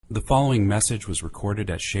The following message was recorded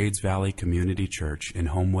at Shades Valley Community Church in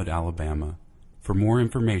Homewood, Alabama. For more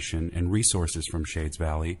information and resources from Shades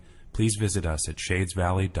Valley, please visit us at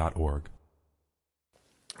shadesvalley.org.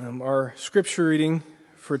 Our scripture reading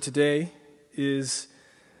for today is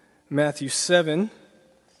Matthew 7,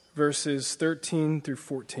 verses 13 through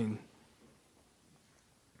 14.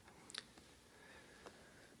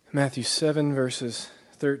 Matthew 7, verses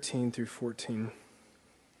 13 through 14.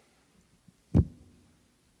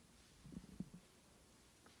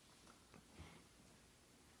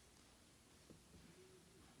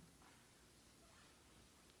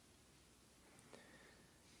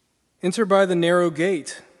 Enter by the narrow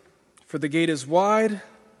gate, for the gate is wide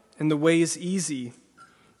and the way is easy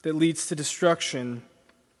that leads to destruction,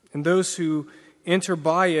 and those who enter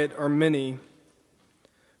by it are many.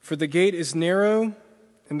 For the gate is narrow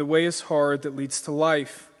and the way is hard that leads to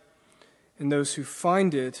life, and those who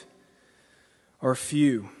find it are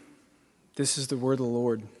few. This is the word of the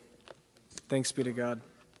Lord. Thanks be to God.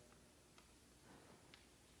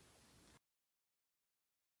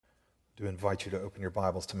 I do invite you to open your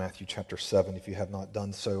Bibles to Matthew chapter 7 if you have not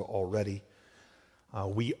done so already.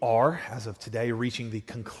 We are, as of today, reaching the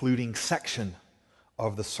concluding section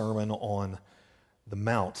of the Sermon on the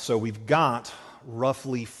Mount. So we've got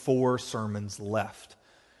roughly 4 sermons left.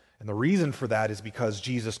 And the reason for that is because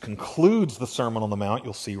Jesus concludes the Sermon on the Mount,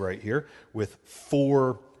 you'll see right here, with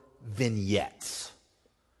 4 vignettes,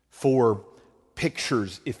 4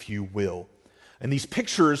 pictures, if you will. And these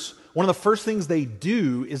pictures, one of the first things they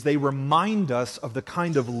do is they remind us of the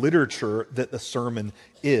kind of literature that the sermon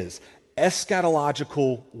is.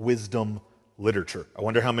 Eschatological wisdom literature. I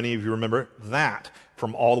wonder how many of you remember that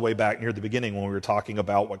from all the way back near the beginning when we were talking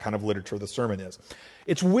about what kind of literature the sermon is.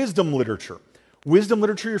 It's wisdom literature. Wisdom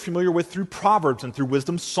literature you're familiar with through Proverbs and through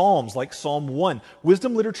wisdom psalms like Psalm 1.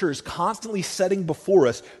 Wisdom literature is constantly setting before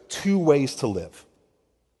us 2 ways to live.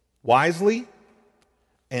 Wisely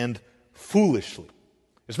and foolishly.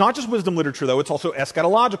 It's not just wisdom literature, though. It's also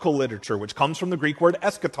eschatological literature, which comes from the Greek word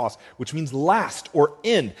eschatos, which means last or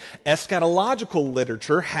end. Eschatological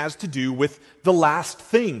literature has to do with the last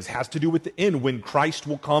things, has to do with the end, when Christ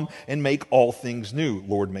will come and make all things new.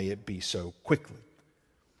 Lord, may it be so quickly.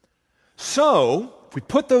 So, if we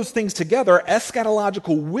put those things together,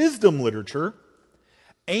 eschatological wisdom literature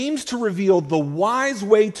aims to reveal the wise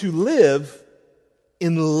way to live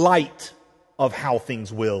in light of how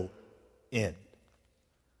things will end.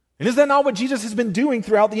 And is that not what Jesus has been doing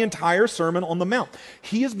throughout the entire Sermon on the Mount?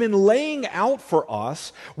 He has been laying out for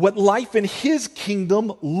us what life in His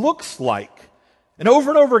kingdom looks like. And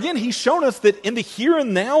over again, He's shown us that in the here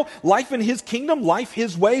and now, life in His kingdom, life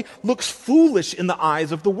His way, looks foolish in the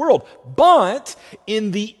eyes of the world. But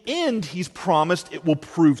in the end, He's promised it will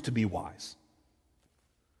prove to be wise.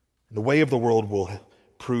 And the way of the world will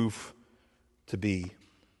prove to be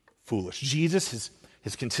foolish. Jesus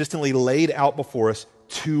has consistently laid out before us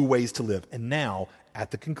 2 ways to live. And now,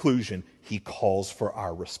 at the conclusion, He calls for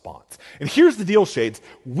our response. And here's the deal, Shades.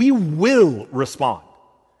 We will respond.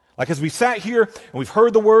 Like as we sat here and we've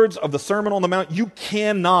heard the words of the Sermon on the Mount, you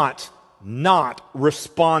cannot not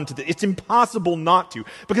respond to this. It's impossible not to.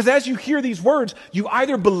 Because as you hear these words, you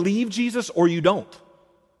either believe Jesus or you don't.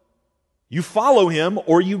 You follow Him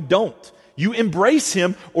or you don't. You embrace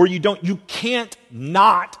Him or you don't. You can't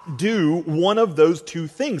not do one of those 2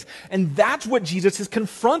 things. And that's what Jesus is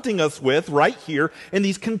confronting us with right here in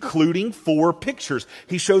these concluding 4 pictures.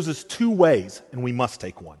 He shows us 2 ways, and we must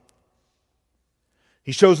take one.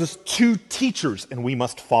 He shows us 2 teachers, and we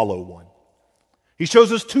must follow one. He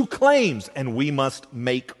shows us 2 claims, and we must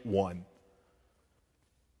make one.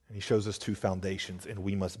 And He shows us 2 foundations, and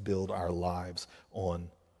we must build our lives on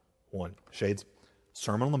one. Shades,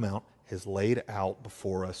 Sermon on the Mount has laid out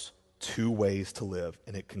before us 2 ways to live,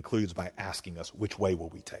 and it concludes by asking us, which way will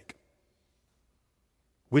we take?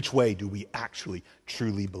 Which way do we actually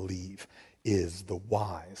truly believe is the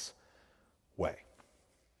wise way?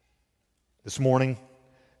 This morning,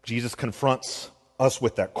 Jesus confronts us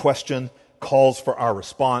with that question, calls for our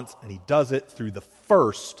response, and He does it through the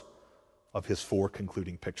first of His 4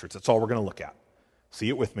 concluding pictures. That's all we're going to look at. See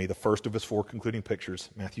it with me, the first of His 4 concluding pictures,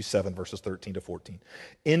 Matthew 7, verses 13 to 14.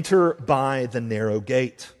 Enter by the narrow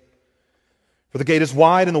gate. For the gate is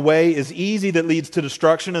wide and the way is easy that leads to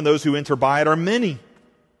destruction, and those who enter by it are many.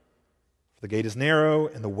 For the gate is narrow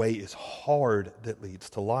and the way is hard that leads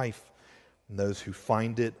to life, and those who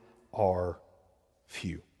find it are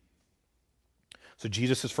few. So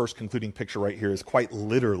Jesus' first concluding picture right here is quite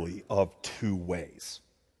literally of 2 ways.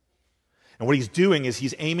 And what he's doing is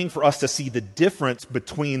he's aiming for us to see the difference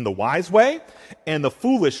between the wise way and the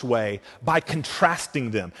foolish way by contrasting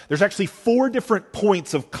them. There's actually 4 different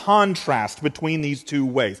points of contrast between these two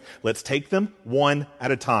ways. Let's take them one at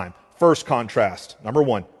a time. First contrast, number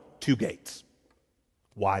 1, 2 gates,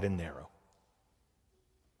 wide and narrow.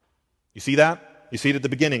 You see that? You see it at the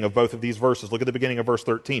beginning of both of these verses. Look at the beginning of verse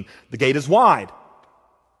 13. The gate is wide.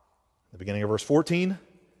 The beginning of verse 14,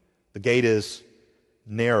 the gate is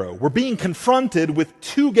narrow. We're being confronted with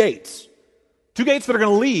 2 gates. 2 gates that are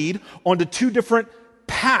going to lead onto 2 different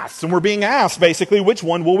paths. And we're being asked, basically, which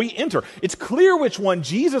one will we enter? It's clear which one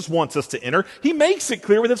Jesus wants us to enter. He makes it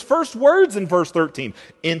clear with his first words in verse 13.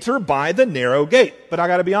 Enter by the narrow gate. But I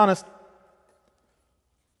got to be honest,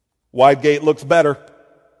 wide gate looks better.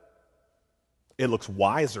 It looks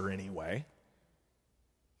wiser anyway.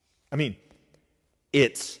 I mean,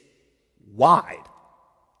 it's wide.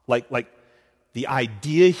 Like the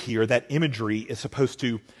idea here, that imagery is supposed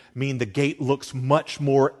to mean the gate looks much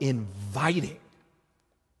more inviting.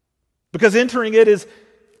 Because entering it is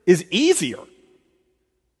easier.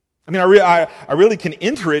 I mean, I really can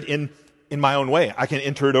enter it in my own way. I can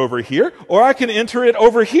enter it over here, or I can enter it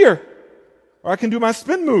over here. Or I can do my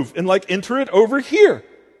spin move and enter it over here.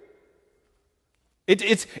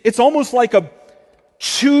 It's almost like a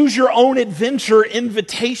choose your own adventure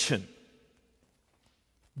invitation.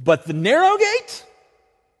 But the narrow gate,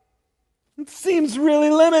 it seems really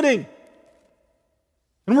limiting.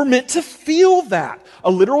 And we're meant to feel that. A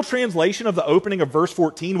literal translation of the opening of verse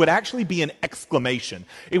 14 would actually be an exclamation.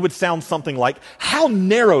 It would sound something like, how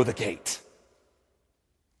narrow the gate.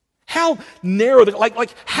 How narrow,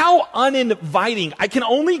 how uninviting. I can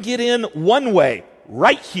only get in one way,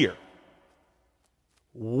 right here.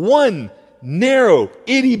 One narrow,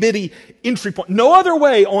 itty-bitty entry point. No other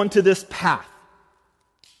way onto this path.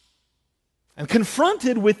 And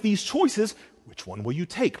confronted with these choices, which one will you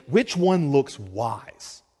take? Which one looks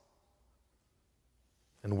wise?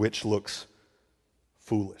 And which looks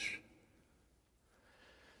foolish?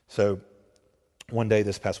 So, one day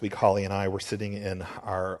this past week, Holly and I were sitting in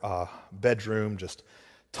our bedroom just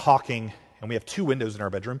talking, and we have 2 windows in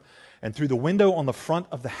our bedroom, and through the window on the front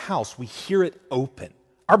of the house, we hear it open.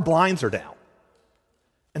 Our blinds are down.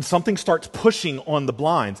 And something starts pushing on the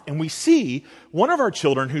blinds. And we see one of our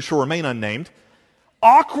children, who shall remain unnamed,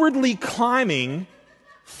 awkwardly climbing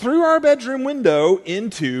through our bedroom window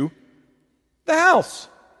into the house.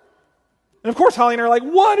 And of course, Holly and I are like,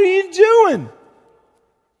 what are you doing?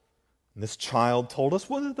 And this child told us,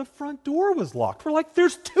 well, the front door was locked. We're like,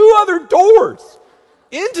 there's 2 other doors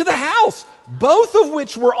into the house, both of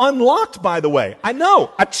which were unlocked, by the way. I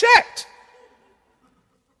know, I checked.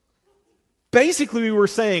 Basically, we were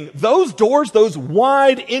saying those doors, those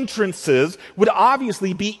wide entrances would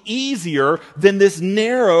obviously be easier than this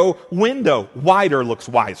narrow window. Wider looks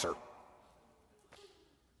wiser.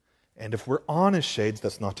 And if we're honest, shades,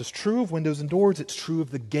 that's not just true of windows and doors, it's true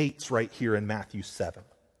of the gates right here in Matthew 7.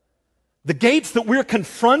 The gates that we're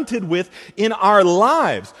confronted with in our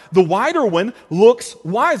lives. The wider one looks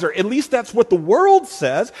wiser. At least that's what the world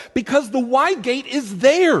says, because the wide gate is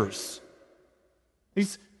theirs.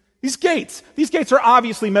 These gates are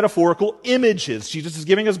obviously metaphorical images. Jesus is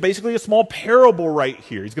giving us basically a small parable right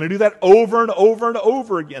here. He's going to do that over and over and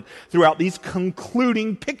over again throughout these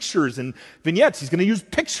concluding pictures and vignettes. He's going to use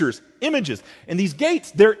pictures, images. And these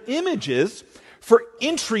gates, they're images for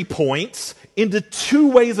entry points into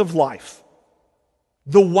 2 ways of life.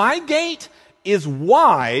 The wide gate is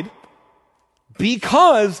wide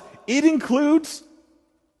because it includes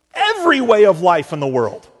every way of life in the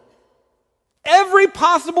world. Every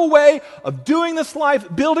possible way of doing this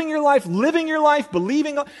life, building your life, living your life,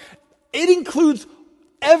 believing. It includes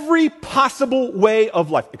every possible way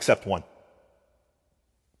of life, except one.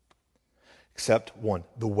 Except one,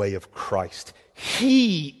 the way of Christ.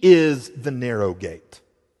 He is the narrow gate.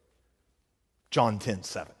 John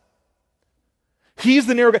 10:7. He's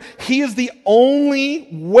the narrow gate. He is the only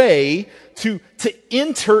way to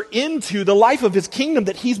enter into the life of his kingdom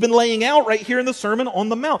that he's been laying out right here in the Sermon on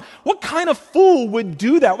the Mount. What kind of fool would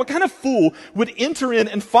do that? What kind of fool would enter in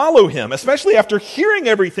and follow him, especially after hearing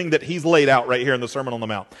everything that he's laid out right here in the Sermon on the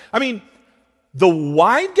Mount? I mean, the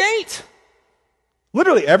wide gate,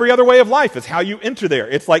 literally every other way of life is how you enter there.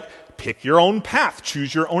 It's like, pick your own path,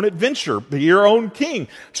 choose your own adventure, be your own king,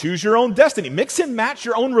 choose your own destiny, mix and match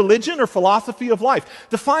your own religion or philosophy of life.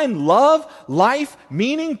 Define love, life,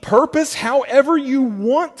 meaning, purpose, however you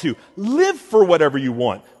want to. Live for whatever you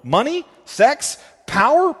want. Money, sex,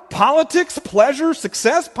 power, politics, pleasure,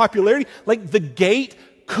 success, popularity. Like, the gate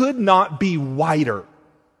could not be wider.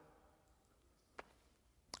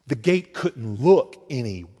 The gate couldn't look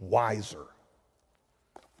any wiser.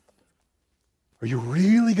 Are you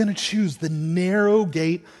really going to choose the narrow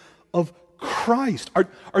gate of Christ?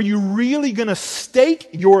 Are you really going to stake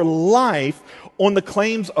your life on the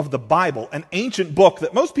claims of the Bible, an ancient book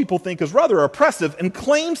that most people think is rather oppressive and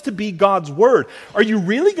claims to be God's Word? Are you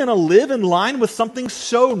really going to live in line with something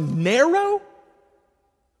so narrow?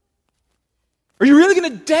 Are you really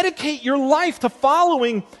going to dedicate your life to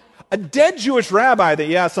following a dead Jewish rabbi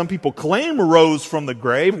that, some people claim rose from the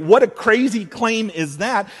grave? What a crazy claim is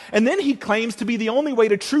that? And then he claims to be the only way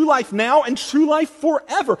to true life now and true life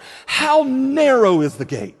forever. How narrow is the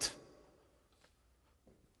gate?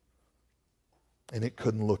 And it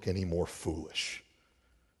couldn't look any more foolish.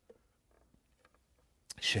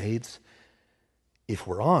 Shades, if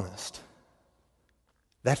we're honest,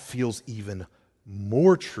 that feels even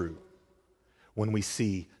more true when we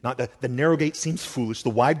see, not the narrow gate seems foolish, the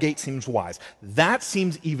wide gate seems wise. That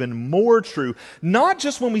seems even more true, not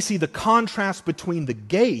just when we see the contrast between the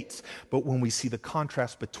gates, but when we see the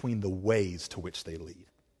contrast between the ways to which they lead.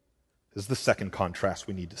 This is the second contrast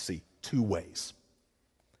we need to see. Two ways.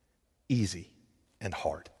 Easy and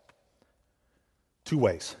hard. Two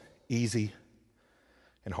ways. Easy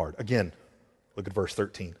and hard. Again, look at verse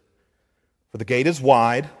 13. For the gate is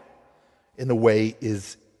wide and the way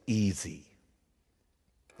is easy.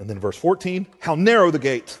 And then verse 14, how narrow the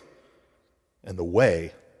gate, and the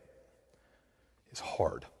way is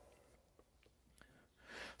hard.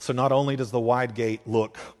 So not only does the wide gate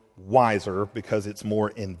look wiser because it's more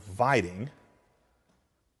inviting,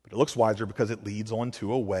 but it looks wiser because it leads on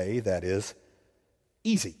to a way that is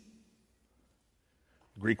easy.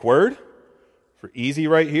 The Greek word for easy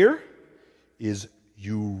right here is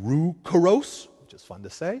eurukoros, which is fun to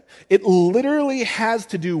say. It literally has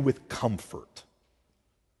to do with comfort.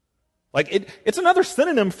 It's another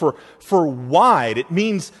synonym for wide. It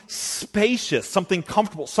means spacious, something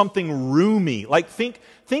comfortable, something roomy.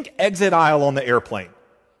 Think exit aisle on the airplane.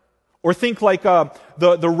 Or think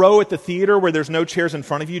the row at the theater where there's no chairs in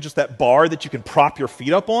front of you, just that bar that you can prop your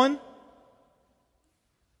feet up on.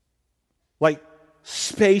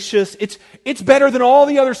 Spacious. It's better than all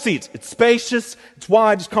the other seats. It's spacious, it's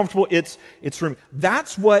wide, it's comfortable, it's roomy.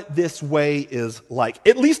 That's what this way is like.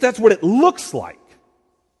 At least that's what it looks like.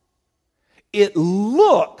 It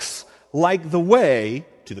looks like the way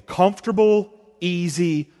to the comfortable,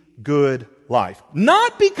 easy, good life.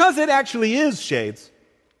 Not because it actually is, Shades,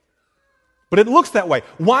 but it looks that way.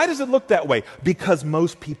 Why does it look that way? Because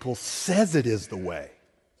most people says it is the way.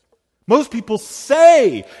 Most people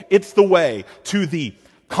say it's the way to the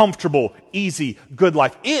comfortable, easy, good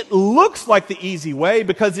life. It looks like the easy way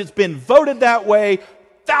because it's been voted that way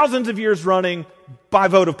thousands of years running by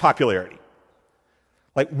vote of popularity.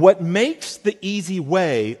 What makes the easy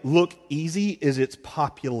way look easy is its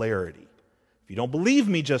popularity. If you don't believe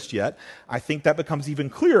me just yet, I think that becomes even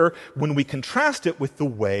clearer when we contrast it with the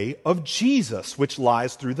way of Jesus, which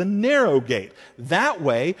lies through the narrow gate. That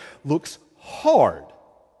way looks hard.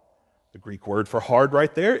 The Greek word for hard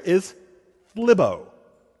right there is phlibo,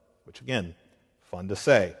 which again, fun to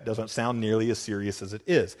say. It doesn't sound nearly as serious as it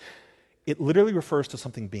is. It literally refers to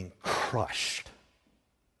something being crushed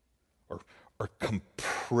or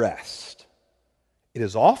compressed. It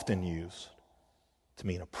is often used to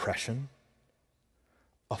mean oppression,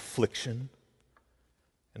 affliction,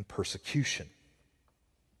 and persecution.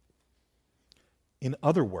 In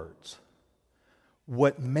other words,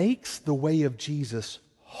 what makes the way of Jesus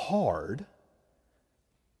hard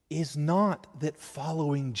is not that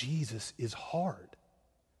following Jesus is hard.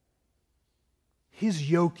 His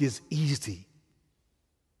yoke is easy,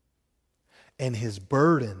 and his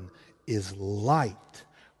burden is light.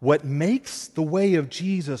 What makes the way of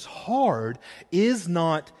Jesus hard is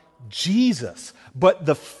not Jesus, but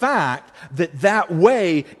the fact that that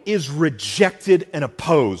way is rejected and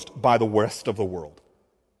opposed by the rest of the world.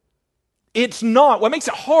 It's not. What makes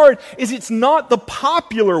it hard is it's not the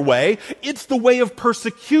popular way, it's the way of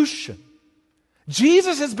persecution.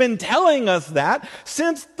 Jesus has been telling us that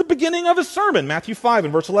since the beginning of his sermon, Matthew 5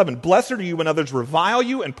 and verse 11. Blessed are you when others revile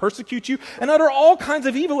you and persecute you and utter all kinds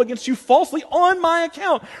of evil against you falsely on my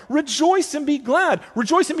account. Rejoice and be glad.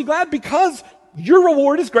 Rejoice and be glad because your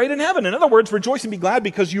reward is great in heaven. In other words, rejoice and be glad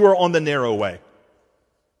because you are on the narrow way.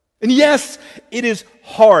 And yes, it is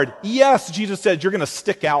hard. Yes, Jesus said you're going to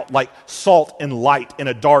stick out like salt and light in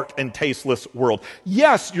a dark and tasteless world.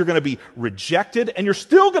 Yes, you're going to be rejected, and you're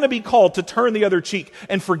still going to be called to turn the other cheek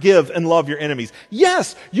and forgive and love your enemies.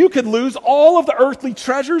 Yes, you could lose all of the earthly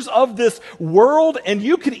treasures of this world, and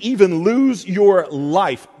you could even lose your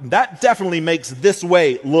life. That definitely makes this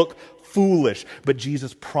way look foolish. But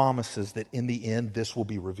Jesus promises that in the end, this will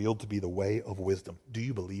be revealed to be the way of wisdom. Do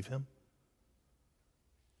you believe him?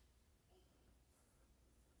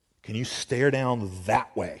 Can you stare down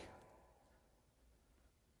that way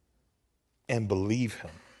and believe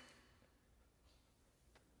him?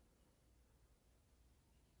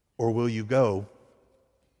 Or will you go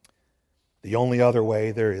the only other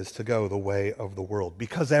way there is to go, the way of the world?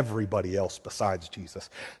 Because everybody else besides Jesus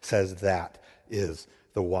says that is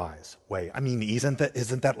the wise way. I mean, isn't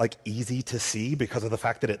that like easy to see because of the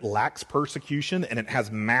fact that it lacks persecution and it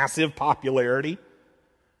has massive popularity?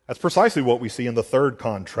 That's precisely what we see in the third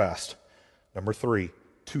contrast. Number 3,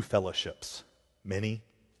 2 fellowships, many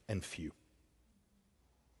and few.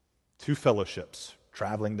 2 fellowships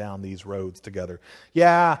traveling down these roads together.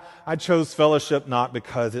 Yeah, I chose fellowship not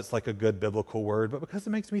because it's like a good biblical word, but because it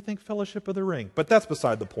makes me think Fellowship of the Ring. But that's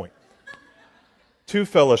beside the point. 2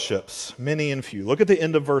 fellowships, many and few. Look at the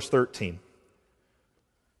end of verse 13.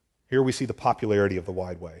 Here we see the popularity of the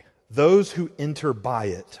wide way. Those who enter by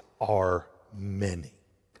it are many.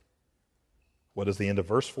 What does the end of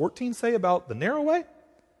verse 14 say about the narrow way?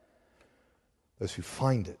 Those who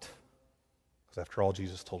find it. Because after all,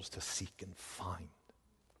 Jesus told us to seek and find.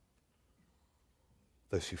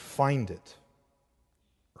 Those who find it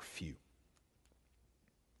are few.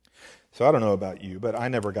 So I don't know about you, but I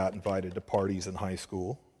never got invited to parties in high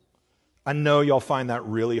school. I know y'all find that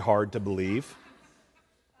really hard to believe.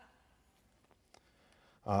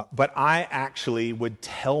 But I actually would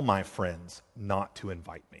tell my friends not to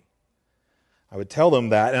invite me. I would tell them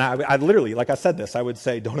that, and I literally, like I said this, I would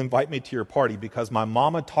say, don't invite me to your party because my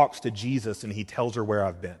mama talks to Jesus and he tells her where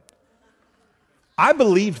I've been. I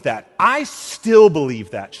believed that. I still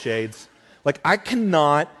believe that, Shades. Like, I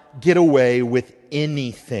cannot get away with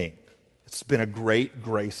anything. It's been a great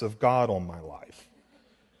grace of God on my life.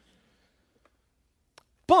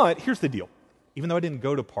 But here's the deal. Even though I didn't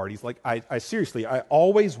go to parties, like, I seriously, I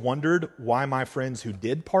always wondered why my friends who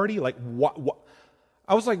did party, like,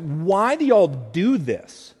 I was like, why do y'all do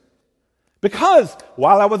this? Because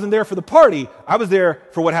while I wasn't there for the party, I was there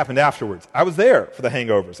for what happened afterwards. I was there for the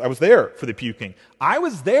hangovers. I was there for the puking. I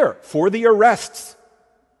was there for the arrests.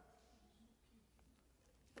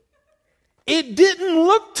 It didn't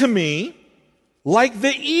look to me like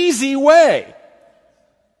the easy way.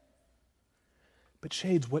 But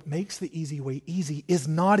Shades, what makes the easy way easy is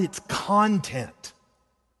not its content,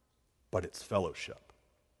 but its fellowship.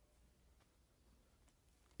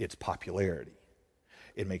 Its popularity.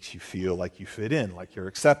 It makes you feel like you fit in, like you're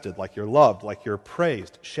accepted, like you're loved, like you're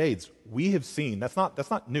praised. Shades, we have seen, that's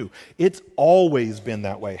not new. It's always been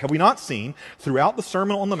that way. Have we not seen throughout the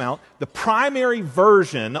Sermon on the Mount, the primary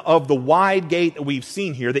version of the wide gate that we've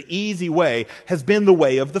seen here, the easy way, has been the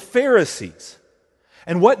way of the Pharisees.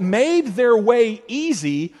 And what made their way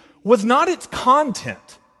easy was not its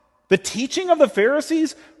content. The teaching of the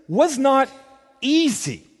Pharisees was not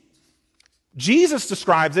easy. Jesus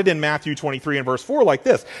describes it in Matthew 23 and verse 4 like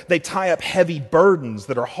this. They tie up heavy burdens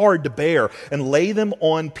that are hard to bear and lay them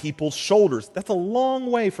on people's shoulders. That's a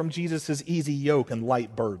long way from Jesus' easy yoke and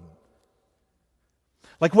light burden.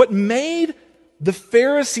 Like, what made the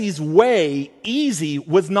Pharisees' way easy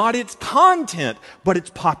was not its content, but its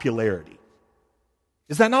popularity.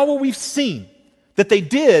 Is that not what we've seen? That they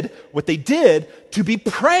did what they did to be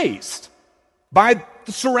praised by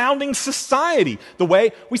the surrounding society. The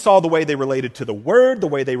way they related to the Word, the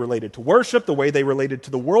way they related to worship, the way they related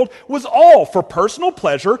to the world was all for personal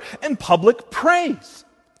pleasure and public praise.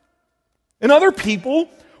 And other people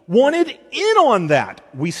wanted in on that.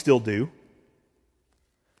 We still do.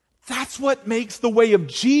 That's what makes the way of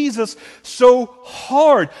Jesus so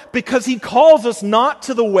hard, because he calls us not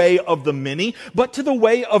to the way of the many, but to the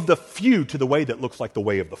way of the few, to the way that looks like the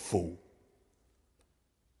way of the fool.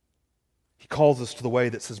 He calls us to the way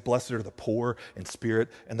that says, blessed are the poor in spirit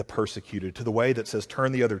and the persecuted, to the way that says,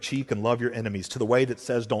 turn the other cheek and love your enemies, to the way that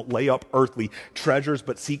says, don't lay up earthly treasures,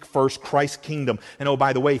 but seek first Christ's kingdom. And oh,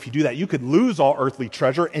 by the way, if you do that, you could lose all earthly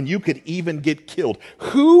treasure and you could even get killed.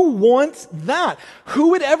 Who wants that? Who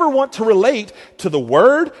would ever want to relate to the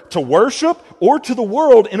Word, to worship, or to the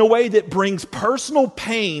world in a way that brings personal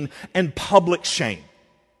pain and public shame?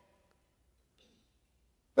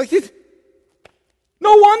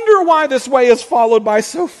 No wonder why this way is followed by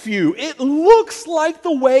so few. It looks like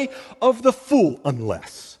the way of the fool,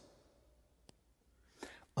 unless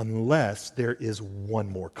there is one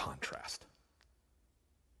more contrast.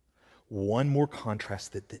 One more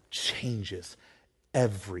contrast that changes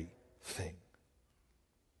everything.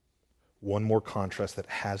 One more contrast that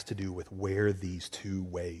has to do with where these two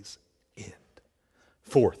ways end.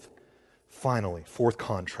 Fourth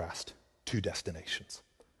contrast, two destinations.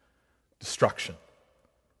 Destruction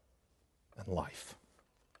and life.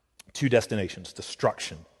 Two destinations,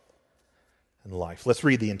 destruction and life. Let's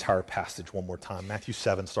read the entire passage one more time. Matthew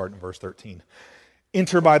 7, starting in verse 13.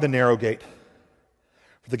 Enter by the narrow gate.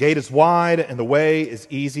 For the gate is wide and the way is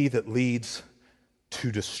easy that leads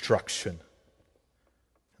to destruction.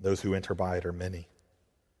 Those who enter by it are many.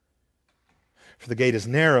 For the gate is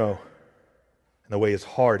narrow and the way is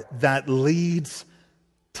hard that leads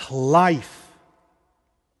to life.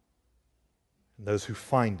 And those who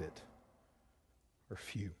find it are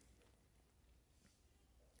few.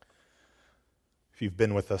 If you've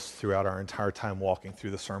been with us throughout our entire time walking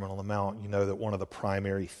through the Sermon on the Mount, you know that one of the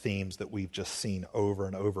primary themes that we've just seen over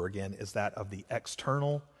and over again is that of the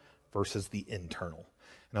external versus the internal.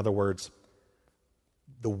 In other words,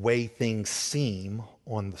 the way things seem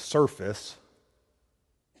on the surface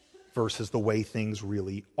versus the way things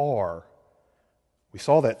really are. We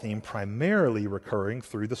saw that theme primarily recurring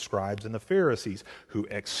through the scribes and the Pharisees, who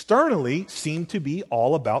externally seemed to be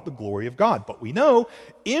all about the glory of God. But we know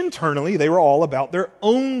internally they were all about their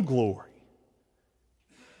own glory.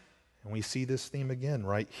 And we see this theme again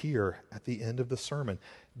right here at the end of the sermon.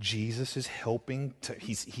 Jesus is helping to,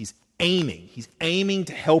 he's aiming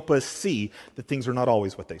to help us see that things are not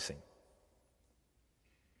always what they seem.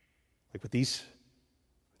 Like with these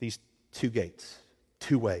two gates,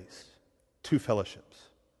 two ways, two fellowships,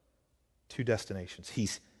 two destinations.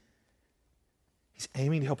 He's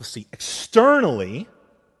aiming to help us see externally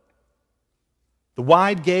the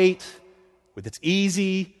wide gate with its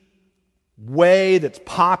easy way that's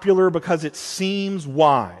popular because it seems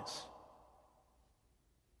wise.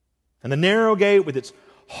 And the narrow gate with its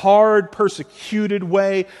hard, persecuted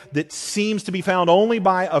way that seems to be found only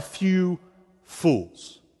by a few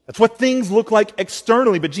fools. That's what things look like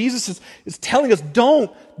externally. But Jesus is telling us,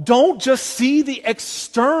 don't just see the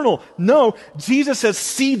external. No, Jesus says,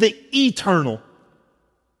 see the eternal.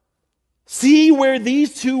 See where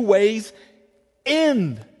these two ways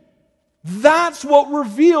end. That's what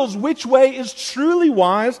reveals which way is truly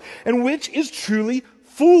wise and which is truly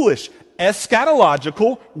foolish.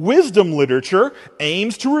 Eschatological wisdom literature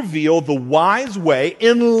aims to reveal the wise way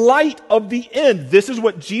in light of the end. This is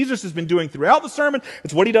what Jesus has been doing throughout the sermon.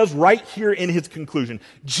 It's what he does right here in his conclusion.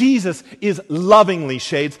 Jesus is lovingly,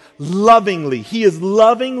 shades, lovingly. He is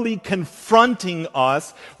lovingly confronting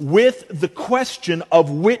us with the question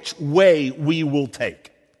of which way we will take.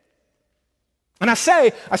 And I stress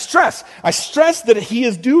that he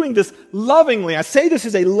is doing this lovingly. I say this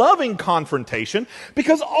is a loving confrontation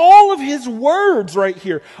because all of his words right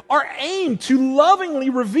here are aimed to lovingly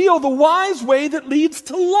reveal the wise way that leads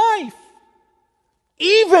to life.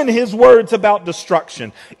 Even his words about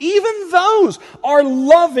destruction, even those are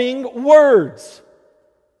loving words.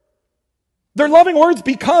 They're loving words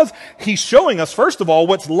because he's showing us, first of all,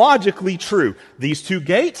 what's logically true. These two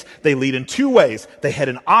gates, they lead in two ways. They head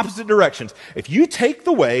in opposite directions. If you take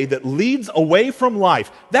the way that leads away from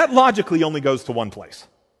life, that logically only goes to one place.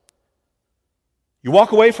 You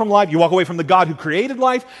walk away from life, you walk away from the God who created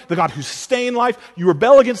life, the God who sustained life, you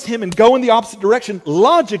rebel against him and go in the opposite direction.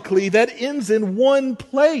 Logically, that ends in one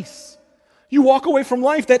place. You walk away from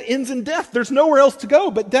life, that ends in death. There's nowhere else to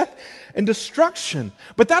go but death and destruction.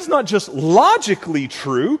 But that's not just logically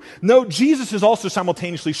true. No, Jesus is also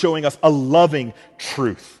simultaneously showing us a loving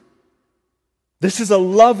truth. This is a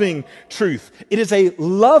loving truth. It is a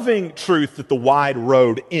loving truth that the wide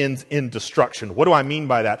road ends in destruction. What do I mean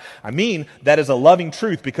by that? I mean that is a loving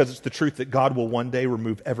truth because it's the truth that God will one day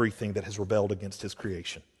remove everything that has rebelled against his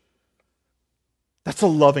creation. That's a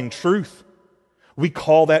loving truth. We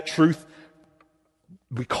call that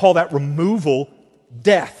removal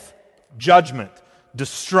death, judgment,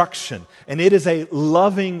 destruction. And it is a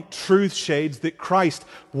loving truth, shades, that Christ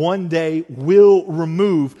one day will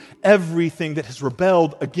remove everything that has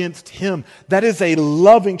rebelled against him. That is a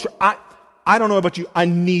loving truth. I don't know about you. I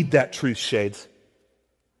need that truth, shades.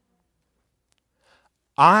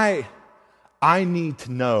 I need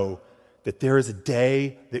to know that there is a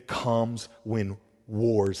day that comes when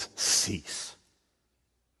wars cease.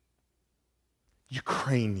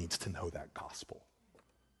 Ukraine needs to know that gospel.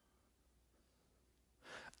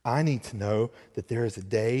 I need to know that there is a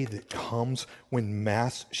day that comes when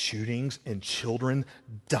mass shootings and children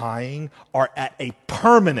dying are at a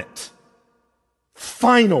permanent,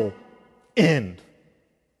 final end.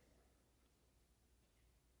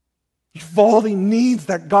 Uvalde needs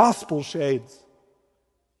that gospel, shades.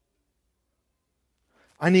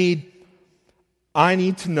 I need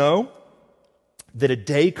to know that a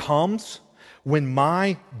day comes when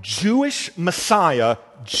my Jewish Messiah,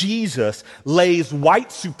 Jesus, lays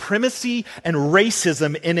white supremacy and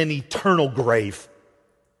racism in an eternal grave.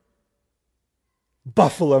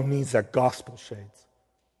 Buffalo needs that gospel, shades.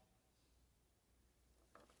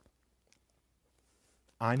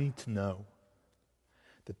 I need to know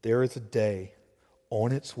that there is a day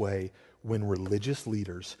on its way when religious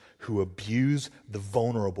leaders who abuse the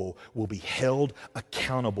vulnerable will be held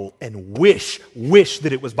accountable and wish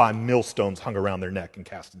that it was by millstones hung around their neck and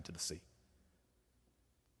cast into the sea.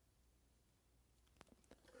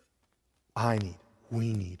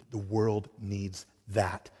 We need, the world needs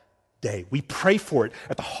that day. We pray for it.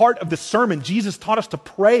 At the heart of the sermon, Jesus taught us to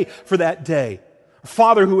pray for that day.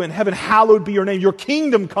 Father who in heaven, hallowed be your name. Your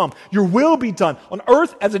kingdom come. Your will be done on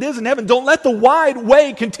earth as it is in heaven. Don't let the wide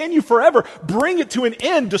way continue forever. Bring it to an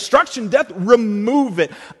end. Destruction, death, remove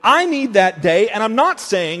it. I need that day, and I'm not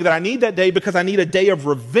saying that I need that day because I need a day of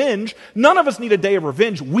revenge. None of us need a day of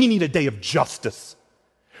revenge. We need a day of justice.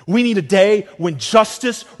 We need a day when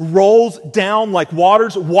justice rolls down like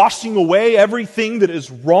waters, washing away everything that is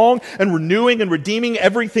wrong and renewing and redeeming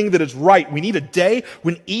everything that is right. We need a day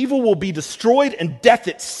when evil will be destroyed and death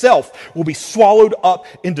itself will be swallowed up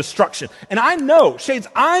in destruction. And I know, Shades,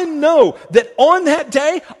 I know that on that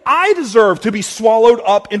day, I deserve to be swallowed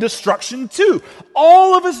up in destruction too.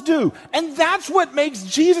 All of us do. And that's what makes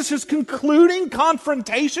Jesus' concluding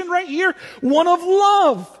confrontation right here one of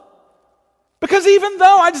love. Because even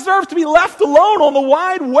though I deserve to be left alone on the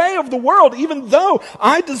wide way of the world, even though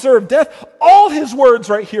I deserve death, all his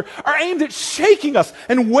words right here are aimed at shaking us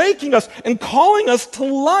and waking us and calling us to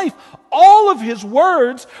life. All of his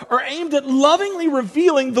words are aimed at lovingly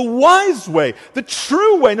revealing the wise way, the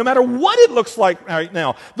true way, no matter what it looks like right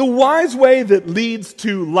now, the wise way that leads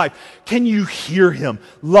to life. Can you hear him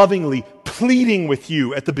lovingly pleading with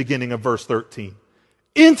you at the beginning of verse 13?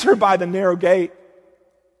 Enter by the narrow gate.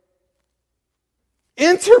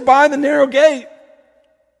 Enter by the narrow gate.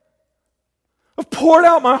 I've poured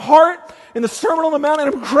out my heart in the Sermon on the Mount,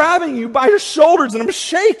 and I'm grabbing you by your shoulders and I'm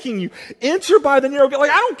shaking you. Enter by the narrow gate. Like,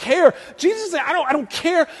 I don't care. Jesus said, I don't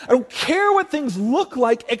care. I don't care what things look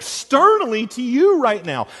like externally to you right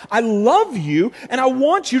now. I love you, and I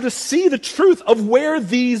want you to see the truth of where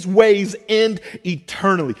these ways end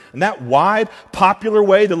eternally. And that wide, popular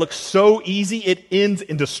way that looks so easy, it ends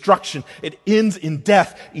in destruction. It ends in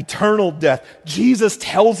death, eternal death. Jesus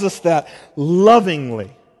tells us that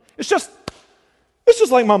lovingly. It's just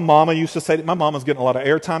like my mama used to say. My mama's getting a lot of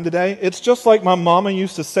airtime today. It's just like my mama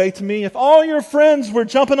used to say to me, if all your friends were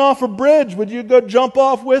jumping off a bridge, would you go jump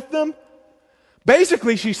off with them?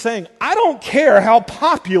 Basically, she's saying, I don't care how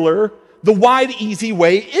popular the wide, easy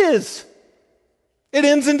way is. It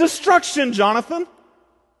ends in destruction, Jonathan.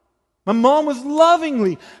 My mom was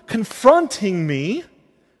lovingly confronting me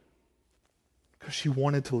because she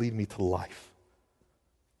wanted to lead me to life.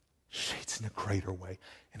 Shades in a greater way.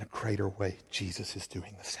 In a greater way, Jesus is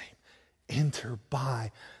doing the same. Enter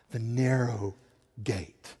by the narrow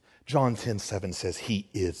gate. John 10:7 says he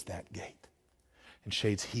is that gate. And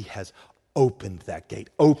Shades, he has opened that gate,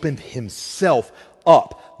 opened himself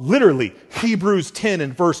up. Literally, Hebrews 10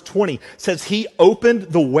 and verse 20 says he opened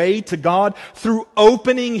the way to God through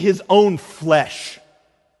opening his own flesh.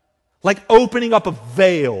 Like opening up a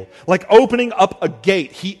veil, like opening up a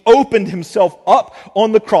gate. He opened himself up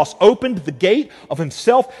on the cross, opened the gate of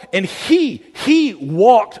himself, and he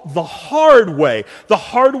walked the hard way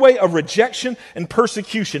of rejection and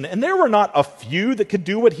persecution. And there were not a few that could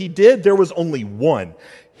do what he did. There was only one,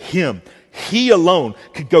 him. He alone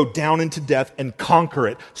could go down into death and conquer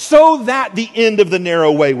it so that the end of the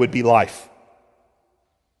narrow way would be life.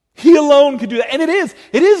 He alone could do that. And it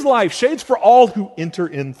is life. Shades, for all who enter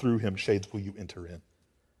in through him. Shades, will you enter in?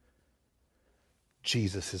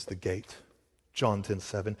 Jesus is the gate. John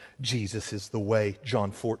 10:7. Jesus is the way.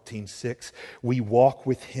 John 14:6. We walk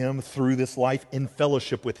with him through this life in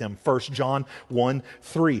fellowship with him. 1 John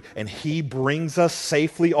 1:3. And he brings us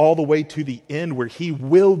safely all the way to the end where he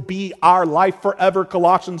will be our life forever.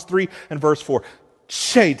 Colossians 3 and verse 4.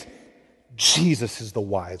 Shades, Jesus is the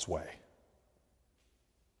wise way.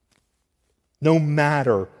 No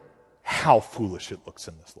matter how foolish it looks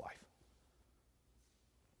in this life.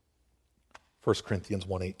 1 Corinthians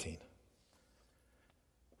 1:18.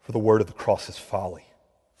 For the word of the cross is folly,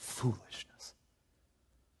 foolishness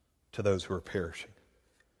to those who are perishing.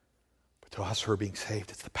 But to us who are being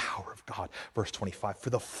saved, it's the power of God. Verse 25.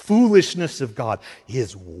 For the foolishness of God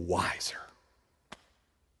is wiser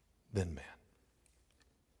than man.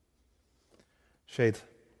 Shades.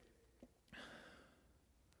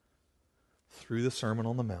 Through the Sermon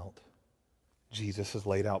on the Mount, Jesus has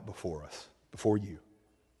laid out before us, before you,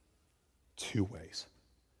 two ways.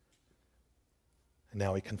 And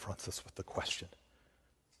now he confronts us with the question,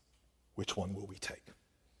 which one will we take?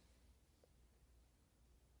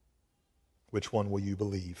 Which one will you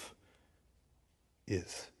believe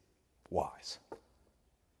is wise?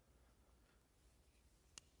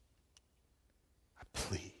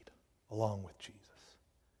 plead along with Jesus.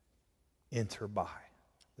 Enter by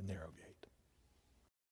the narrow gate.